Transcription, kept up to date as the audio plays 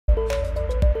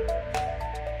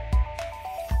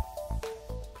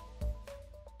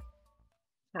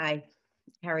Hi,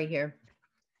 Harry here.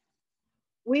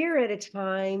 We're at a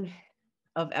time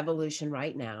of evolution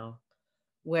right now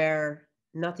where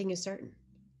nothing is certain.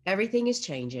 Everything is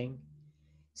changing.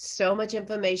 So much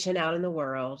information out in the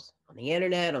world, on the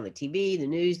internet, on the TV, the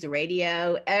news, the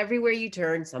radio, everywhere you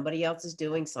turn, somebody else is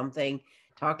doing something,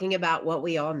 talking about what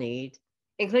we all need,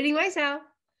 including myself.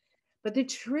 But the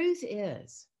truth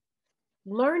is,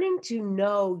 learning to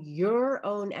know your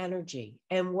own energy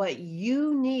and what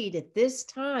you need at this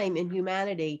time in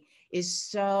humanity is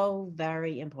so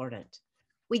very important.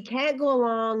 We can't go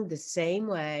along the same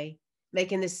way,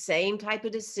 making the same type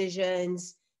of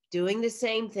decisions, doing the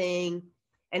same thing,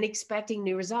 and expecting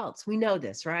new results. We know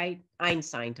this, right?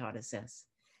 Einstein taught us this.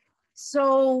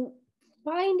 So,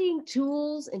 finding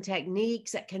tools and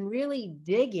techniques that can really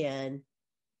dig in,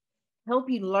 help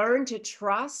you learn to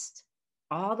trust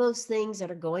all those things that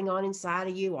are going on inside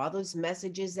of you, all those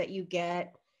messages that you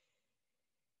get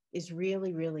is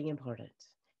really, really important.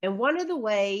 And one of the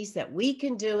ways that we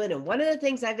can do it, and one of the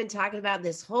things I've been talking about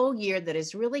this whole year that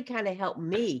has really kind of helped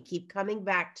me keep coming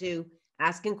back to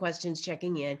asking questions,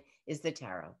 checking in, is the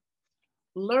tarot.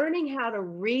 Learning how to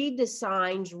read the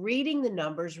signs, reading the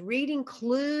numbers, reading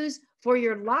clues for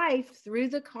your life through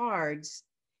the cards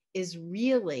is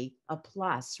really a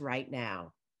plus right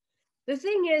now. The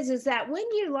thing is that when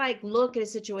you like look at a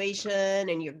situation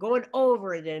and you're going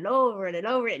over it and over it and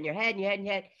over it in your head and your head and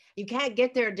your head, you can't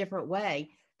get there a different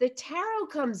way. The tarot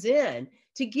comes in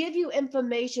to give you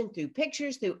information through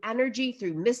pictures, through energy,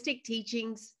 through mystic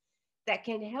teachings that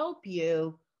can help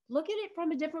you look at it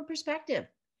from a different perspective.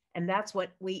 And that's what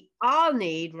we all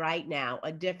need right now,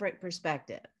 a different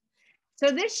perspective. So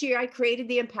this year I created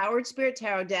the Empowered Spirit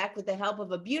Tarot deck with the help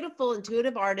of a beautiful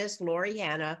intuitive artist, Lori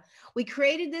Hanna. We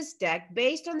created this deck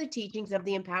based on the teachings of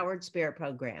the Empowered Spirit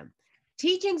program.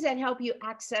 Teachings that help you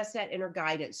access that inner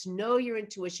guidance, know your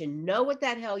intuition, know what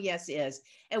that hell yes is.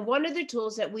 And one of the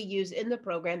tools that we use in the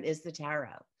program is the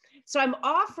tarot. So I'm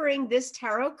offering this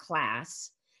tarot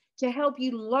class to help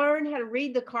you learn how to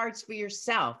read the cards for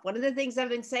yourself. One of the things I've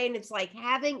been saying, it's like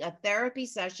having a therapy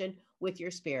session with your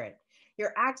spirit.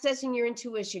 You're accessing your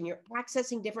intuition. You're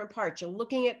accessing different parts. You're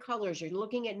looking at colors. You're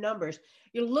looking at numbers.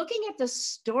 You're looking at the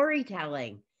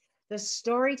storytelling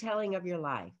of your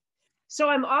life. So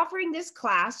I'm offering this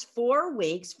class 4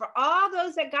 weeks for all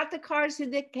those that got the cards through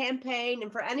the campaign,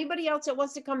 and for anybody else that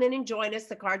wants to come in and join us,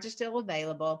 the cards are still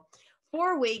available.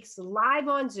 4 weeks live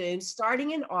on Zoom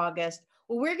starting in August.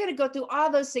 Well, we're going to go through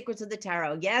all those secrets of the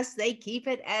tarot. Yes, they keep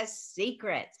it as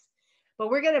secrets. But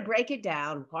we're going to break it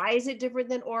down. Why is it different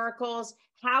than oracles?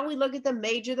 How we look at the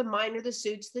major, the minor, the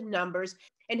suits, the numbers,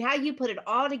 and how you put it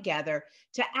all together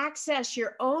to access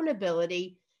your own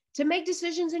ability to make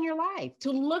decisions in your life, to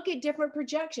look at different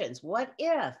projections. What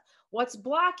if? What's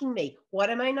blocking me? What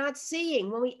am I not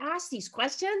seeing? When we ask these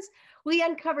questions, we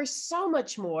uncover so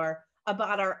much more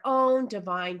about our own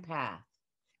divine path.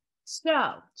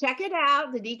 So check it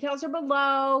out. The details are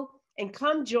below, and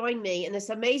come join me in this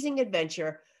amazing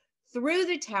adventure through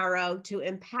the tarot to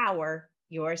empower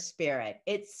your spirit.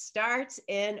 It starts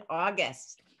in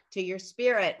August. To your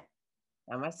spirit,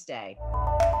 namaste.